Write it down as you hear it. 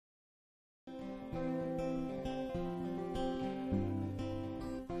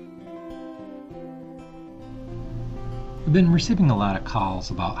We've been receiving a lot of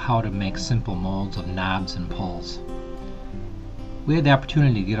calls about how to make simple molds of knobs and pulls. We had the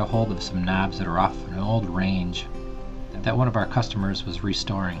opportunity to get a hold of some knobs that are off an old range that one of our customers was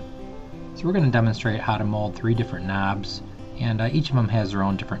restoring. So we're going to demonstrate how to mold 3 different knobs, and each of them has their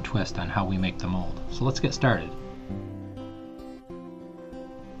own different twist on how we make the mold. So let's get started.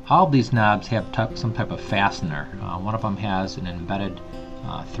 All of these knobs have some type of fastener. One of them has an embedded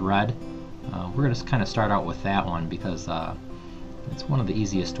thread. We're going to kind of start out with that one because it's one of the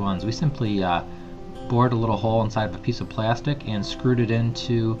easiest ones. We simply bored a little hole inside of a piece of plastic and screwed it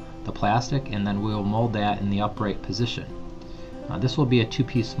into the plastic, and then we'll mold that in the upright position. This will be a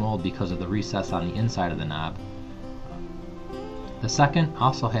 2-piece mold because of the recess on the inside of the knob. The second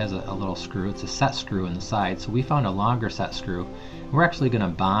also has a little screw. It's a set screw in the side, so we found a longer set screw. We're actually going to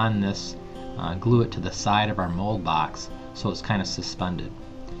bond this, glue it to the side of our mold box so it's kind of suspended.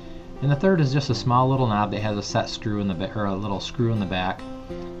 And the third is just a small little knob that has a set screw in the back, or a little screw in the back.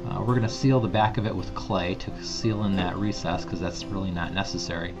 We're going to seal the back of it with clay to seal in that recess because that's really not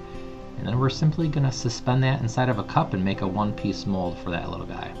necessary. And then we're simply going to suspend that inside of a cup and make a 1-piece mold for that little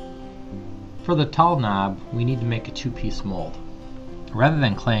guy. For the tall knob, we need to make a 2-piece mold. Rather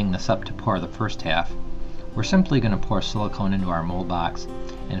than claying this up to pour the first half, we're simply going to pour silicone into our mold box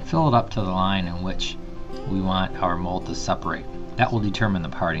and fill it up to the line in which we want our mold to separate. That will determine the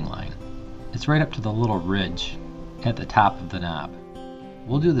parting line. It's right up to the little ridge at the top of the knob.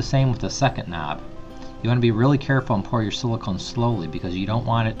 We'll do the same with the second knob. You want to be really careful and pour your silicone slowly because you don't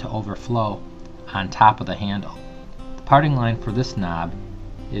want it to overflow on top of the handle. The parting line for this knob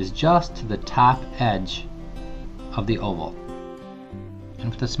is just to the top edge of the oval. And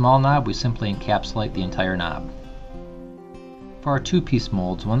with the small knob, we simply encapsulate the entire knob. For our 2-piece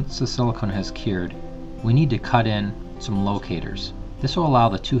molds, once the silicone has cured, we need to cut in some locators. This will allow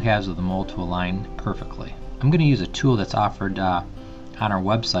the 2 halves of the mold to align perfectly. I'm going to use a tool that's offered on our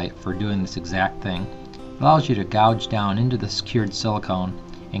website for doing this exact thing. It allows you to gouge down into the cured silicone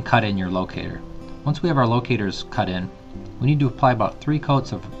and cut in your locator. Once we have our locators cut in, we need to apply about 3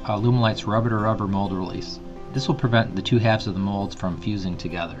 coats of Alumilite's rubber-to-rubber mold release. This will prevent the 2 halves of the molds from fusing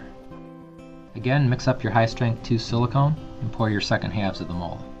together. Again, mix up your high-strength 2 silicone and pour your second halves of the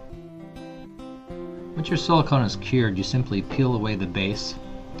mold. Once your silicone is cured, you simply peel away the base,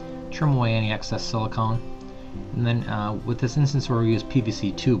 trim away any excess silicone, and then with this instance where we use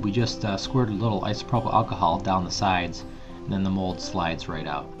PVC tube, we just squirt a little isopropyl alcohol down the sides, and then the mold slides right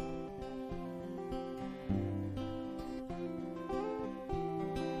out.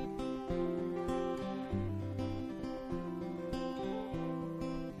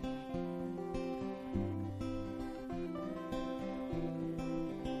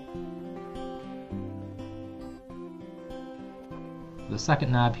 The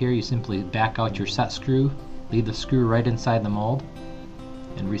second knob here, you simply back out your set screw, leave the screw right inside the mold,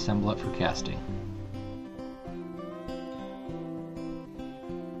 and reassemble it for casting.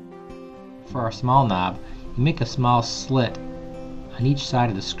 For our small knob, you make a small slit on each side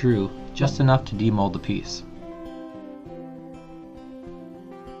of the screw, just enough to demold the piece.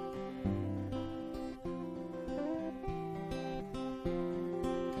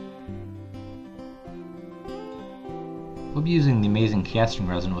 We'll be using the amazing casting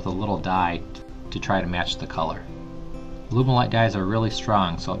resin with a little dye to try to match the color. Alumilite dyes are really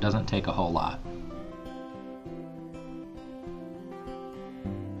strong, so it doesn't take a whole lot.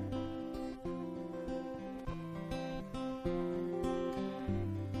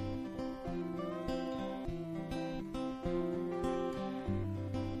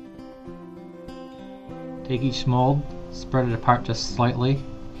 Take each mold, spread it apart just slightly,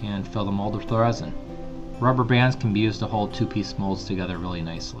 and fill the mold with the resin. Rubber bands can be used to hold 2-piece molds together really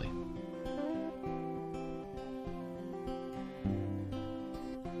nicely.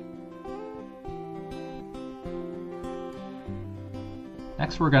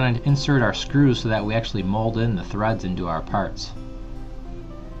 Next, we're going to insert our screws so that we actually mold in the threads into our parts.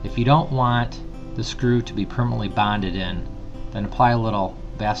 If you don't want the screw to be permanently bonded in, then apply a little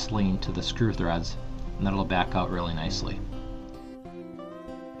Vaseline to the screw threads, and that'll back out really nicely.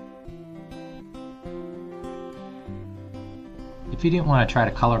 If you didn't want to try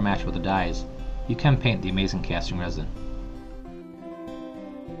to color match with the dyes, you can paint the amazing casting resin.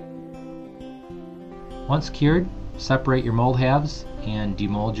 Once cured, separate your mold halves and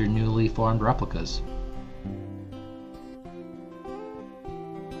demold your newly formed replicas.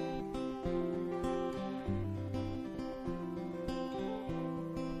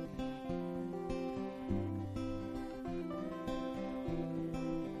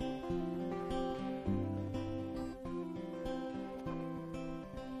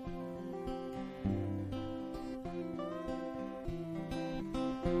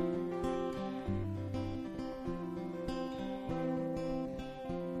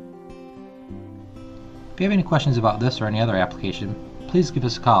 you have any questions about this or any other application, please give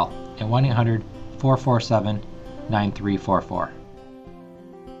us a call at 1-800-447-9344.